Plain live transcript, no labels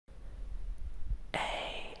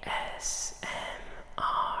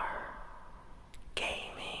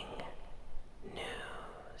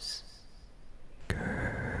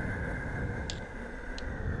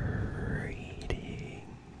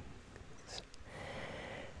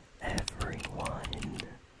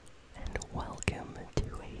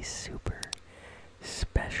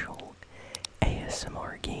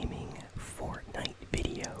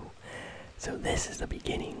this is the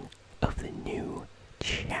beginning of the new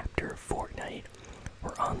chapter of Fortnite.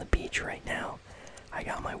 We're on the beach right now. I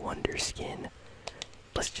got my Wonder skin.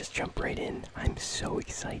 Let's just jump right in. I'm so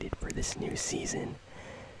excited for this new season.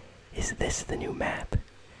 Is this the new map?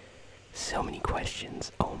 So many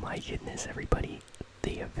questions. Oh my goodness, everybody.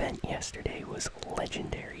 The event yesterday was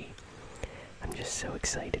legendary. I'm just so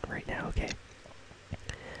excited right now, okay?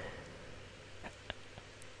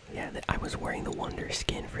 Yeah, I was wearing the Wonder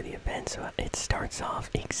skin for the event, so it starts off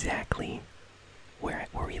exactly where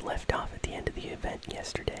we left off at the end of the event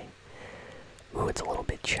yesterday. Ooh, it's a little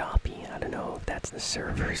bit choppy. I don't know if that's the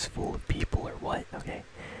servers full of people or what. Okay.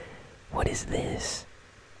 What is this?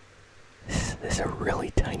 This is a really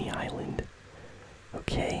tiny island.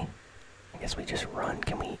 Okay. I guess we just run.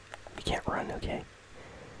 Can we? We can't run, okay.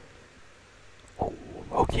 Oh,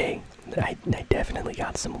 okay. I definitely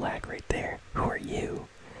got some lag right there. Who are you?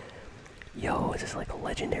 Yo, is this like a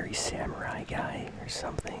legendary samurai guy or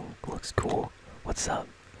something? Looks cool. What's up?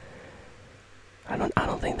 I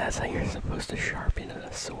don't think that's how you're supposed to sharpen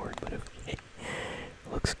a sword, but okay.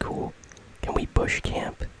 Looks cool. Can we bush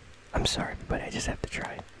camp? I'm sorry, but I just have to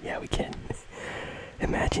try. Yeah, we can.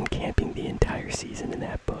 Imagine camping the entire season in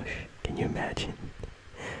that bush. Can you imagine?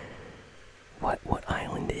 What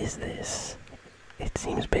island is this? It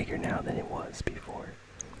seems bigger now than it was before.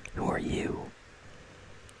 Who are you?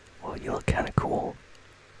 Well, you look kind of cool.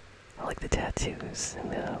 I like the tattoos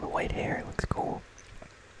and the white hair. It looks cool.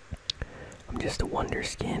 I'm just a Wonder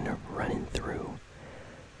skin running through.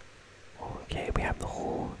 Okay, we have the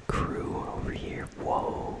whole crew over here.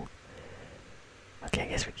 Whoa. Okay, I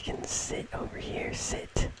guess we can sit over here.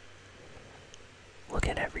 Sit. Look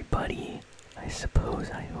at everybody. I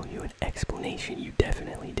suppose I owe you an explanation. You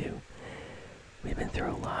definitely do. We've been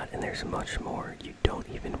through a lot, and there's much more you don't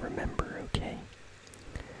even remember, okay?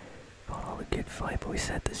 Fought all the good fight, but we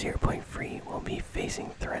set the 0 point free. We'll be facing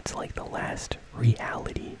threats like the last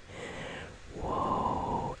reality.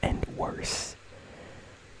 Whoa, and worse.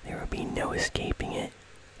 There will be no escaping it.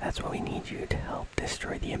 That's why we need you to help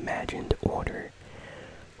destroy the imagined order.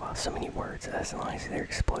 Wow, so many words. As long as they're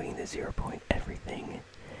exploiting the 0 point, everything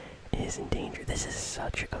is in danger. This is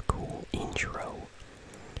such a cool intro.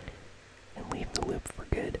 And leave the loop for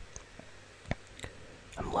good.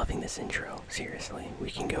 I'm loving this intro. Seriously,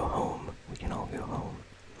 we can go home. We can all go home.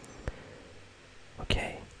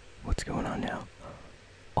 Okay, what's going on now?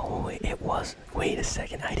 Oh, it was. Wait a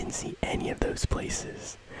second, I didn't see any of those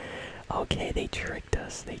places. Okay, they tricked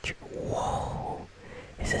us. Whoa.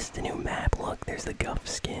 Is this the new map? Look, there's the Guff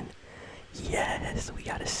skin. Yes, we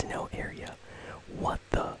got a snow area. What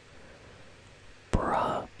the?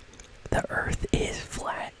 Bruh. The earth is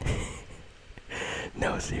flat.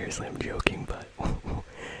 No, seriously, I'm joking, but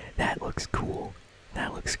that looks cool.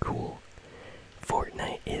 That looks cool.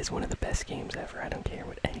 Fortnite is one of the best games ever. I don't care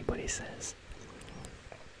what anybody says.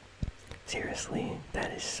 Seriously,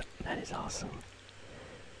 that is awesome.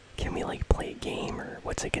 Can we like play a game, or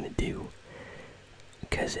what's it gonna do?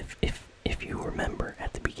 Because if you remember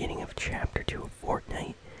at the beginning of chapter 2 of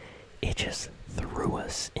Fortnite, it just threw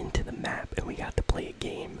us into the map and we got to play a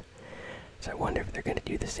game. So I wonder if they're gonna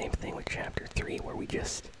do the same thing with chapter 3, where we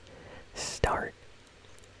just start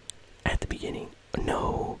at the beginning.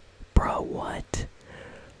 No, bro, what?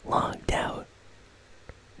 Logged out.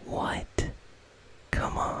 What?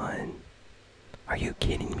 Come on. Are you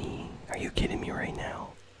kidding me? Are you kidding me right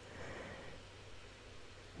now?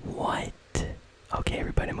 What? Okay,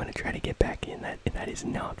 everybody, I'm gonna try to get back in. That is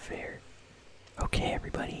not fair. Okay,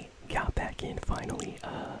 everybody, got back in finally.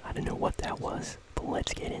 I don't know what that was, but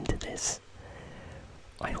let's get into this.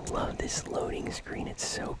 I love this loading screen. It's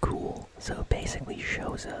so cool. So it basically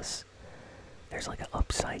shows us there's like an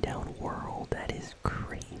upside down world. That is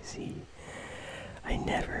crazy. I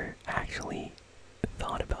never actually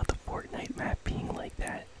thought about the Fortnite map being like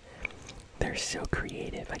that. They're so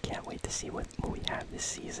creative. I can't wait to see what we have this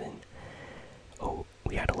season. Oh,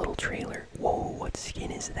 we got a little trailer. Whoa, what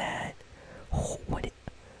skin is that? Oh,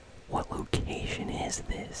 what location is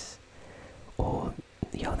this? Oh,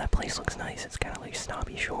 yo, that place looks nice. It's kind of like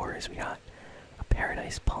Snobby Shores. We got a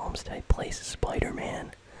Paradise Palms type place.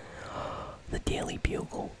 Spider-Man. The Daily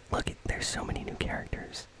Bugle. Look, there's so many new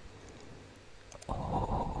characters.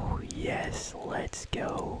 Oh, yes, let's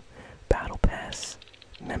go. Battle Pass.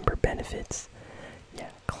 Member benefits. Yeah,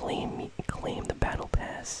 claim the Battle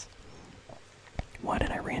Pass. Why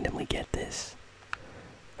did I randomly get this?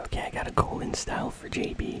 Okay, I got a golden style for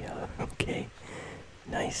JB. Okay,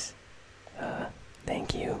 nice.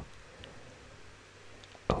 Thank you.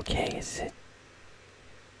 Okay, is it...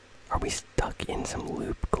 Are we stuck in some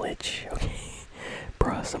loop glitch? Okay.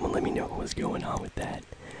 Bruh, someone let me know what was going on with that.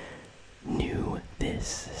 new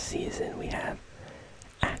this season. We have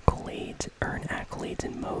accolades, earn accolades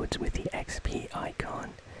and modes with the XP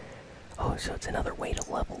icon. Oh, so it's another way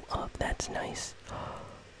to level up. That's nice.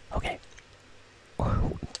 Okay.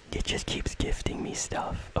 It just keeps gifting me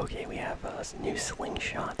stuff. Okay, we have a new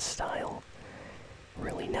slingshot style.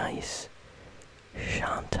 Really nice.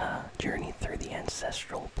 Shanta, journey through the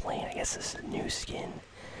ancestral plane. I guess this is a new skin.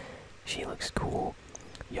 She looks cool.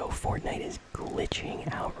 Yo, Fortnite is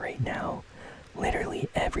glitching out right now. Literally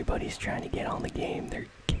everybody's trying to get on the game. They're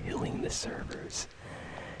killing the servers.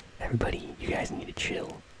 Everybody, you guys need to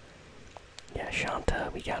chill. Yeah,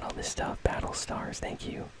 Shanta, we got all this stuff. Battle stars, thank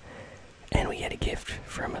you. And we get a gift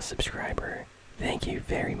from a subscriber. Thank you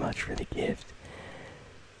very much for the gift.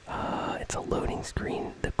 It's a loading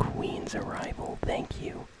screen. The Queen's arrival. Thank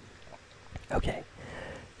you. Okay,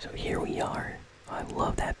 so here we are. I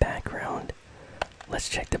love that background. Let's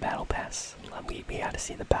check the battle pass. We gotta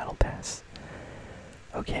see the battle pass.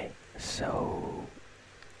 Okay, so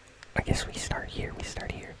I guess we start here.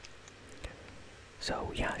 So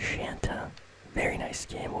we got Shanta. Very nice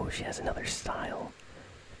skin. Oh, she has another style.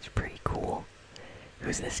 It's pretty cool.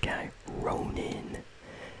 Who's this guy? Ronin.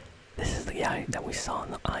 This is the guy that we saw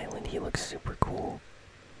on the island. He looks super cool.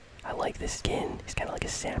 I like this skin. He's kind of like a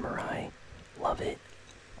samurai. Love it.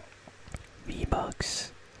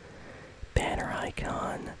 V-Bucks. Banner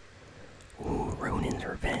icon. Ooh, Ronin's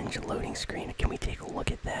Revenge loading screen. Can we take a look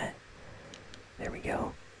at that? There we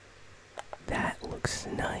go. That looks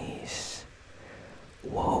nice.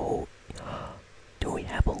 Whoa. Do we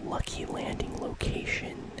have a lucky landing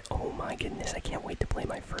location? Oh my goodness, I can't wait to play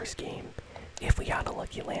my first game. If we got a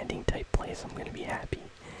lucky landing type place, I'm gonna be happy.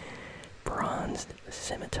 Bronzed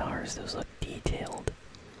scimitars, those look detailed.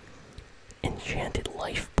 Enchanted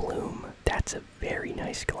Life Bloom, that's a very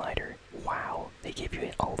nice glider. Wow, they give you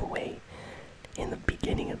it all the way in the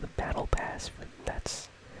beginning of the battle pass. That's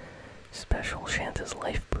special. Shanta's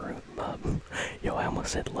Life Broom. Yo, I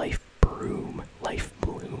almost said Life Broom. Life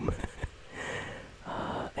Bloom.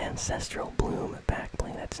 Ancestral Bloom back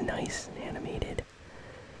bling, that's nice and animated.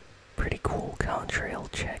 Pretty cool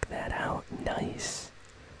contrail, check that out. Nice.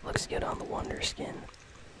 Looks good on the Wonder skin.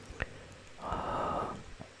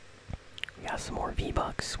 We got some more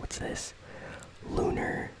V-Bucks. What's this?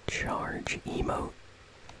 Lunar Charge emote.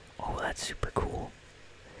 Oh, that's super cool.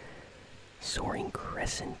 Soaring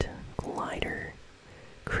Crescent glider.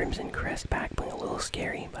 Crimson Crest back bling, a little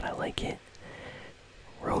scary, but I like it.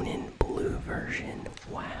 Ronin blue version.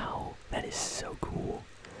 Wow, that is so cool.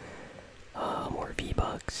 More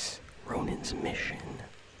V-Bucks. Ronin's Mission.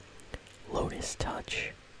 Lotus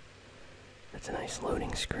Touch. That's a nice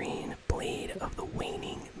loading screen. Blade of the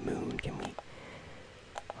Waning Moon. Can we...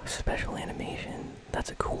 Special animation.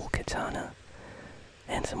 That's a cool katana.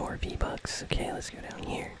 And some more V-Bucks. Okay, let's go down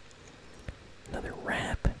here. Another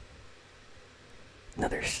wrap.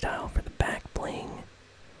 Another style for the back bling.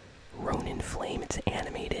 Ronin Flame, it's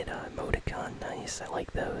animated emoticon, nice, I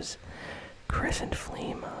like those. Crescent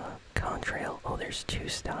Flame contrail, oh there's two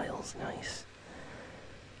styles, nice.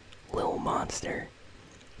 Lil Monster,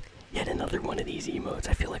 yet another one of these emotes.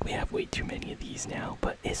 I feel like we have way too many of these now,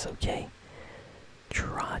 but it's okay.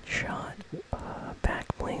 Trot Shot,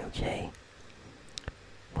 back bling, okay.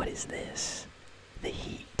 What is this? The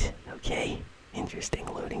Heat, okay. Interesting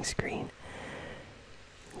loading screen.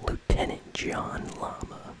 Lieutenant John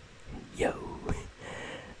Llama. Yo.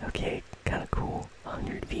 Okay, kinda cool.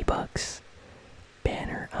 100 V-Bucks.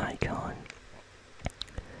 Banner icon.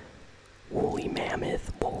 Woolly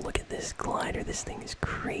Mammoth. Whoa, look at this glider. This thing is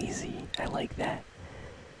crazy. I like that.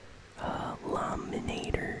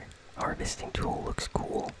 Laminator. Harvesting tool looks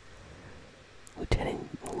cool.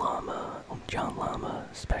 Lieutenant Llama. John Llama.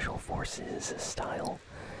 Special Forces style.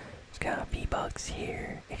 It's got V-Bucks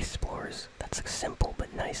here. Explores. That's a simple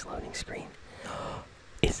but nice loading screen.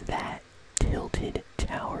 Is that Tilted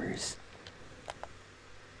Towers?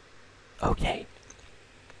 Okay.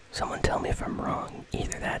 Someone tell me if I'm wrong.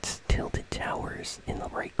 Either that's Tilted Towers in the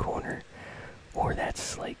right corner, or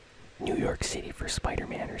that's like New York City for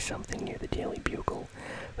Spider-Man or something near the Daily Bugle.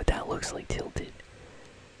 But that looks like Tilted.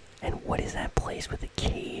 And what is that place with the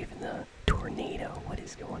cave and the tornado? What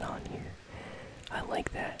is going on here? I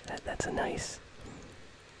like that. That's a nice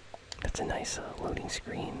loading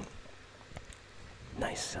screen.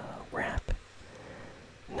 Nice wrap.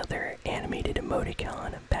 Another animated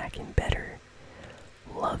emoticon, back and better.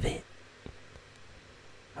 Love it.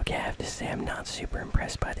 Okay, I have to say I'm not super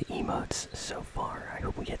impressed by the emotes so far. I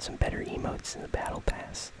hope we get some better emotes in the battle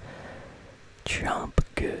pass. Chomp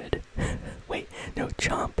good. Wait, no,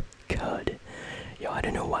 chomp cud. Yo, I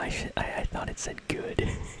don't know why I thought it said good.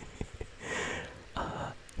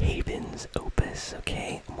 Haven's Opus,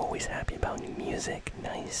 okay. I'm always happy about new music.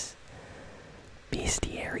 Nice.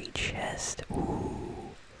 Bestiary chest. Ooh,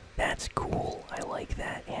 that's cool. I like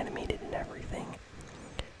that. Animated and everything.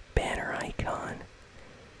 Banner icon.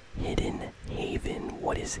 Hidden Haven.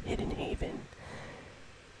 What is Hidden Haven?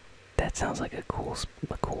 That sounds like a cool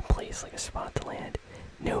place, like a spot to land.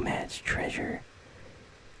 Nomad's treasure.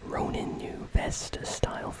 Ronin new Vesta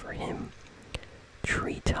style for him.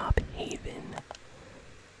 Treetop Haven.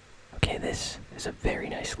 Okay, this is a very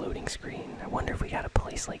nice loading screen. I wonder if we got a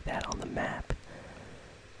place like that on the map.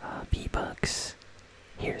 V-Bucks.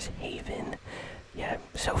 Here's Haven. Yeah,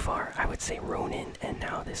 so far I would say Ronin and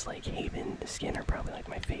now this like Haven skin are probably like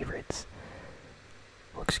my favorites.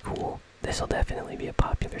 Looks cool. This'll definitely be a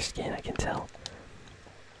popular skin, I can tell.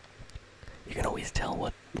 You can always tell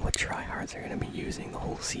what tryhards are gonna be using the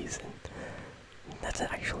whole season. That's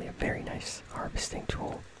actually a very nice harvesting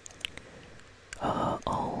tool.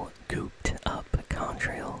 All gooped up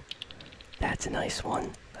contrail. That's a nice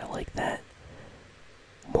one. I like that.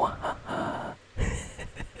 Mwahaha.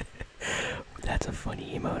 That's a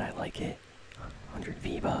funny emote. I like it. 100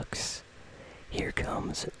 V-Bucks. Here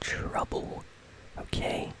comes trouble.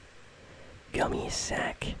 Okay. Gummy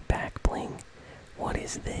sack back bling. What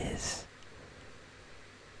is this?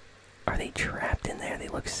 Are they trapped in there? They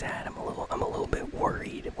look sad. I'm a little bit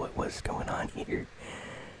worried what's going on here.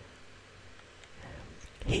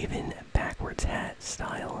 Haven backwards hat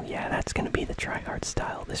style. Yeah, that's gonna be the tryhard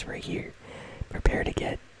style. This right here. Prepare to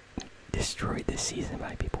get destroyed this season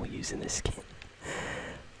by people using this skin.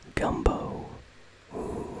 Gumbo.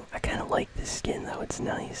 Ooh, I kind of like this skin though. It's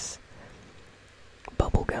nice.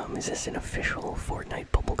 Bubblegum. Is this an official Fortnite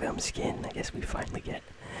bubblegum skin? I guess we finally get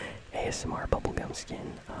ASMR bubblegum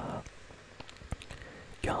skin.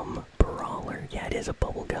 Gum Brawler. Yeah, it is a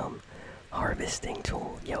bubblegum harvesting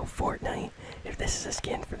tool. Yo, Fortnite, if this is a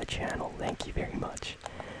skin for the channel, thank you very much.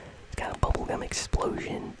 It's got a bubblegum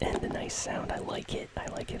explosion and a nice sound. I like it. I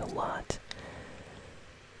like it a lot.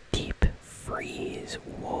 Deep freeze.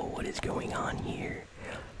 Whoa, what is going on here?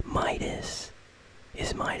 Midas.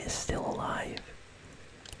 Is Midas still alive?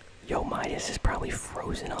 Yo, Midas is probably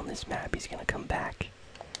frozen on this map. He's gonna come back.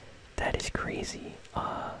 That is crazy.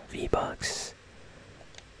 V-Bucks.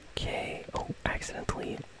 Okay. Oh,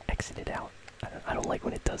 accidentally exited out. I don't like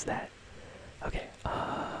when it does that. Okay.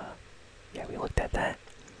 Yeah, we looked at that.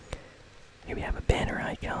 Here we have a banner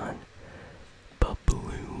icon.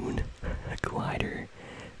 Balloon. Glider.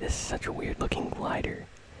 This is such a weird looking glider.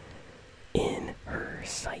 In her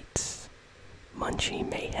sights. Munchie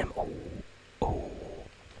Mayhem. Oh.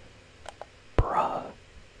 Bruh.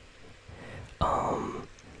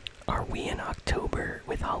 Are we in October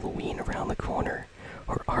with Halloween around the corner?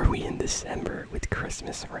 Or are we in December with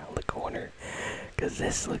Christmas around the corner? Because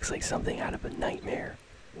this looks like something out of a nightmare.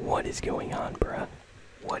 What is going on, bruh?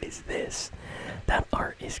 What is this? That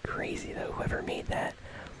art is crazy, though. Whoever made that.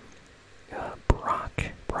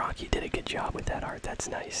 Brock, you did a good job with that art. That's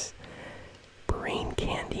nice. Brain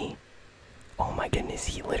candy. Oh my goodness,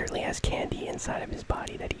 he literally has candy inside of his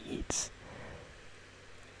body that he eats.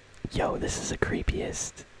 Yo, this is the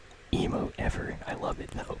creepiest emote ever. I love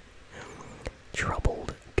it, though.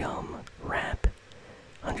 Troubled gum wrap.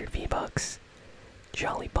 100 V-Bucks.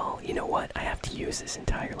 Jolly Ball. You know what? I have to use this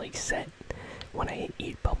entire set when I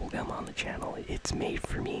eat bubblegum on the channel. It's made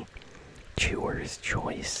for me. Chewer's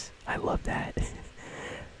Choice. I love that.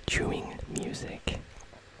 Chewing music.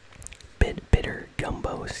 Bitter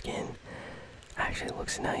Gumbo skin. Actually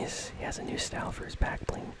looks nice. He has a new style for his back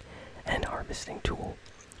bling and harvesting tool.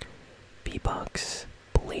 V-Bucks.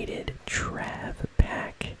 Bladed Trav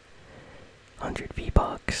pack. 100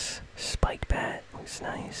 V-Bucks. Spike bat. Looks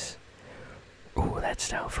nice. Ooh, that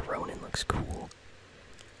style for Ronin looks cool.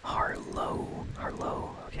 Harlow,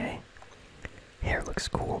 okay. Hair looks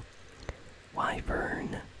cool.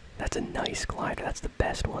 Wyvern. That's a nice glider. That's the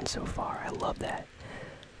best one so far. I love that.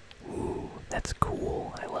 Ooh, that's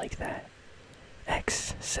cool. I like that.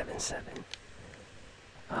 X77.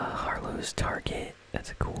 Harlow's Target.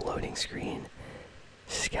 That's a cool loading screen.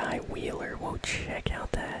 Sky Wheeler. Whoa, check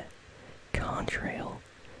out that. Contrail.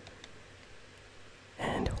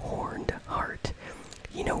 And Horned Heart.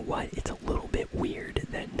 You know what? It's a little bit weird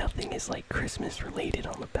that nothing is like Christmas related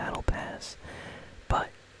on the Battle Pass. But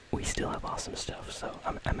we still have awesome stuff, so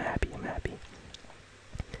I'm happy,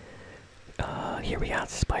 Here we got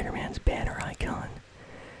Spider-Man's banner icon.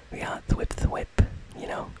 We got the whip, you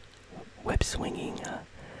know, web swinging,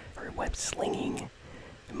 or web slinging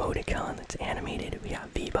emoticon that's animated. We got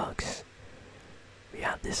V-Bucks. We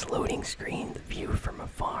got this loading screen, the view from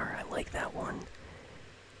afar. I like that one.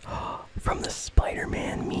 From the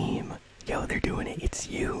Spider-Man meme. Yo, they're doing it. It's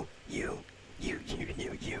you. You.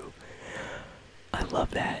 I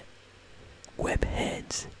love that. Web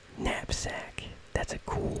heads, knapsack. That's a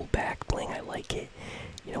cool back bling. I like it.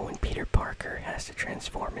 You know, when Peter Parker has to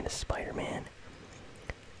transform into Spider-Man.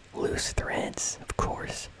 Loose threads, of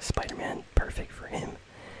course. Spider-Man, perfect for him.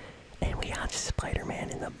 And we got Spider-Man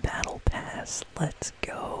in the Battle Pass. Let's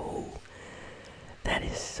go. That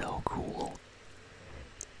is so cool.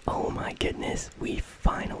 Oh my goodness, we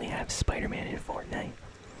finally have Spider-Man in Fortnite.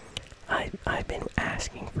 I've been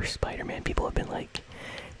asking for Spider-Man. People have been like,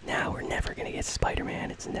 nah, we're never gonna get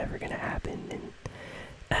Spider-Man. It's never gonna happen. And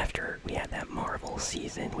after we had that Marvel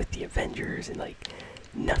season with the Avengers and like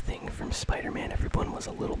nothing from Spider-Man, everyone was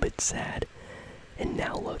a little bit sad. And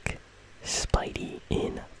now look, Spidey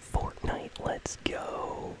in Fortnite. Let's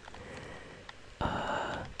go.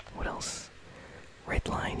 What else?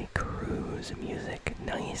 Redline Cruise music,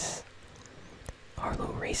 nice.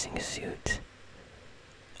 Harlow racing suit.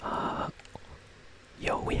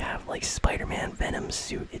 Yo, we have like Spider-Man Venom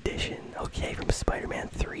suit edition. Okay, from Spider-Man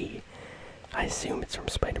 3. I assume it's from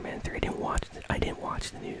Spider-Man 3. I didn't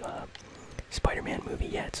watch the new Spider-Man movie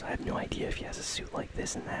yet, so I have no idea if he has a suit like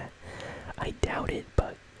this and that. I doubt it,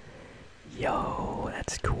 but yo,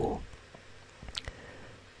 that's cool.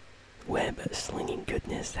 Web slinging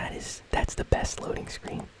goodness, that's the best loading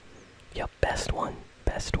screen. Yup, best one.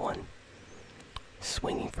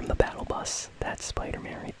 Swinging from the battle bus, that's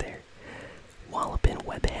Spider-Man right there. Walloping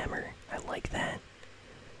web hammer, I like that.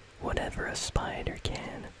 Whatever a spider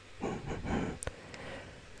can.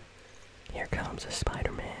 Here comes a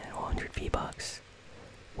Spider-Man, 100 V-Bucks.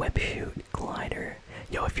 Web shoot, glider.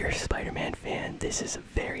 Yo, if you're a Spider-Man fan, this is a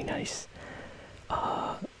very nice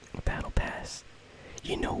battle pass.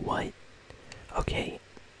 You know what? Okay,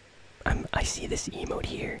 I see this emote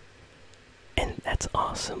here, and that's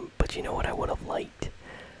awesome. But you know what I would have liked?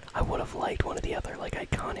 I would have liked one of the other like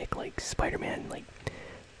iconic like Spider-Man like.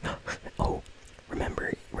 Oh,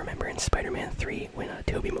 remember in Spider-Man 3 when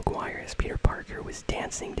Tobey Maguire as Peter Parker was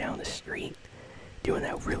dancing down the street, doing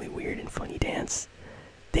that really weird and funny dance.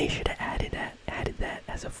 They should have added that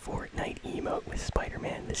as a Fortnite emote with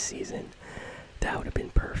Spider-Man this season. That would have been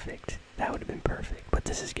perfect. But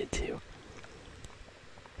this is good too.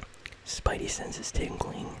 Spidey senses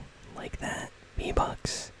tingling like that.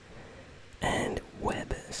 V-Bucks and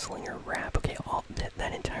web slinger wrap. Okay,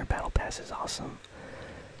 that entire battle pass is awesome.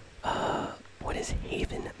 What is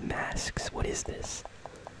Haven masks? What is this?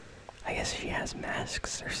 I guess she has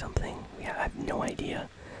masks or something. I have no idea.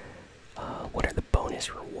 What are the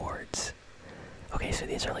bonus rewards? Okay, so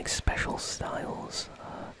these are like special styles.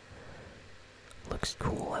 Looks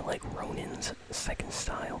cool. I like Ronin's second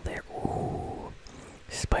style there. Ooh,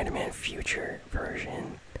 Spider-Man Future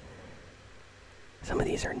version. Some of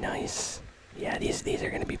these are nice. Yeah, these are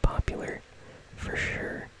gonna be popular for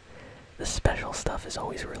sure. The special stuff is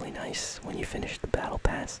always really nice when you finish the battle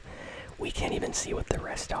pass. We can't even see what the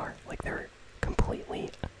rest are. Like, they're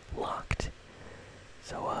completely locked.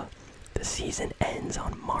 So, the season ends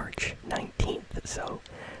on March 19th. So,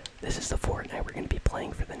 this is the Fortnite we're going to be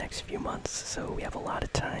playing for the next few months. So, we have a lot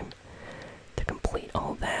of time to complete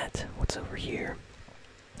all that. What's over here?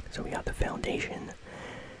 So, we got the Foundation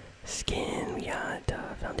skin. We got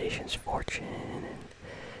Foundation's Fortune. And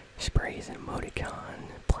sprays and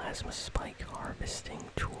emoticon. Plasma spike harvesting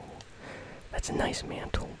tool. That's a nice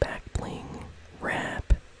mantle, back bling,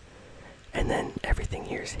 wrap, and then everything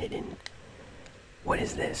here is hidden. What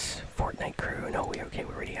is this? Fortnite crew? No, we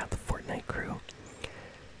already have the Fortnite crew.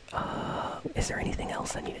 Is there anything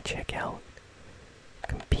else I need to check out?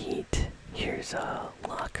 Compete. Here's a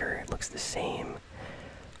locker. It looks the same.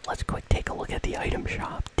 Let's quick take a look at the item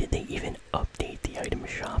shop. Did they even update the item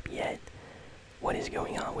shop yet? What is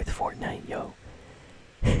going on with Fortnite, yo?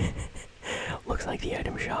 Looks like the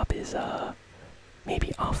item shop is maybe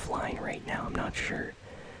offline right now. I'm not sure.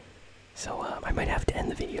 So I might have to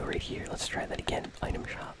end the video right here. Let's try that again. Item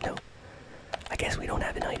shop. No. I guess we don't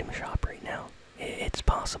have an item shop right now. It's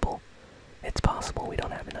possible. It's possible we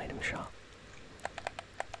don't have an item shop.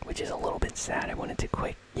 Which is a little bit sad. I wanted to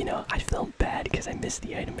quick, I felt bad because I missed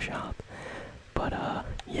the item shop. But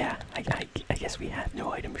yeah, I guess we have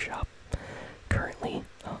no item shop currently,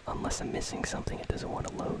 unless I'm missing something. It doesn't want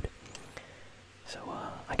to load. So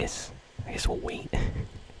I guess we'll wait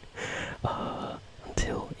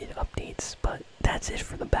until it updates. But that's it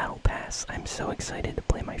for the battle pass. I'm so excited to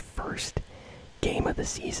play my first game of the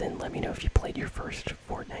season. Let me know if you played your first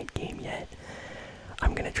Fortnite game yet.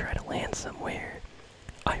 I'm gonna try to land somewhere.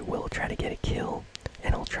 I will try to get a kill,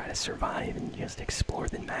 and I'll try to survive and just explore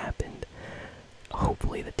the map, and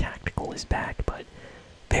hopefully the tactical is back. But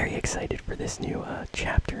very excited for this new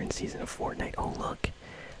chapter and season of Fortnite. Oh look,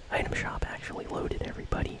 item shop actually loaded,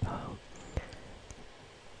 everybody.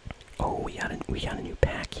 Oh, we got a new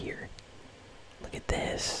pack here. Look at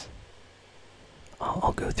this.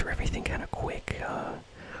 I'll go through everything kind of quick.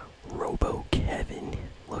 Robo Kevin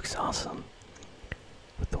looks awesome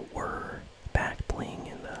with the whir back bling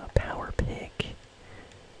and the power pick.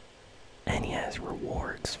 And he has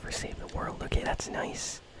rewards for Save the World. Okay, that's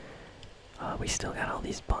nice. We still got all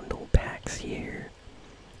these bundle packs here.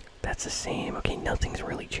 That's the same. Okay, nothing's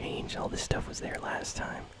really changed. All this stuff was there last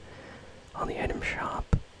time on the item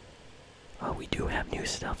shop. We do have new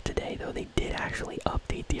stuff today, though. They did actually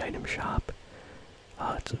update the item shop.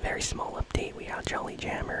 It's a very small update. We got Jolly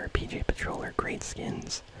Jammer, PJ Patroller, great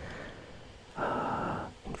skins.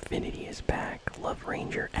 Infinity is back. Love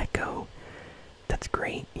Ranger, Echo. That's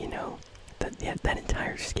great, you know. That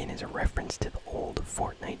entire skin is a reference to the old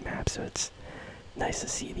Fortnite map, so it's nice to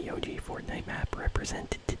see the OG Fortnite map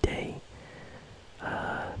represented today.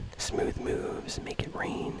 Smooth moves, make it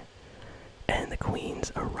rain. And the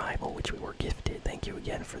Queen's arrival, which we were gifted. Thank you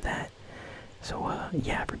again for that. So,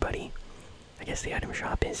 yeah, everybody. I guess the item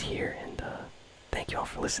shop is here, and thank you all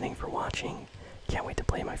for listening, for watching. Can't wait to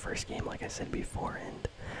play my first game, like I said before, and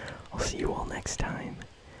I'll see you all next time.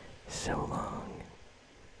 So long,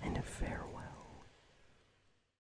 and farewell.